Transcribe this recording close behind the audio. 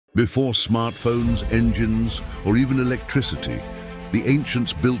Before smartphones, engines, or even electricity, the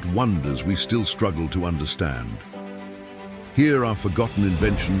ancients built wonders we still struggle to understand. Here are forgotten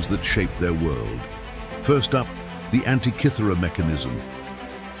inventions that shaped their world. First up, the Antikythera Mechanism.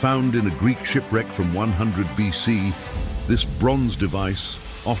 Found in a Greek shipwreck from 100 BC, this bronze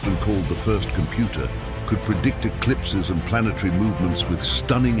device, often called the first computer, could predict eclipses and planetary movements with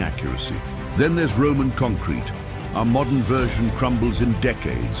stunning accuracy. Then there's Roman concrete. Our modern version crumbles in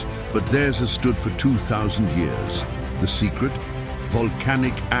decades, but theirs has stood for 2,000 years. The secret?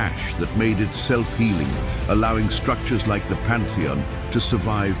 Volcanic ash that made it self-healing, allowing structures like the Pantheon to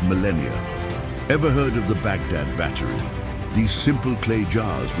survive millennia. Ever heard of the Baghdad battery? These simple clay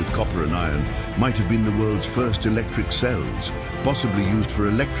jars with copper and iron might have been the world's first electric cells, possibly used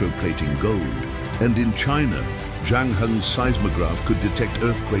for electroplating gold. And in China, Zhangheng's seismograph could detect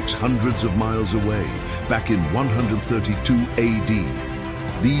earthquakes hundreds of miles away, back in 132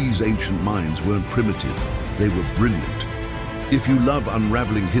 AD. These ancient minds weren't primitive, they were brilliant. If you love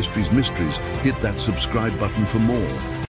unraveling history's mysteries, hit that subscribe button for more.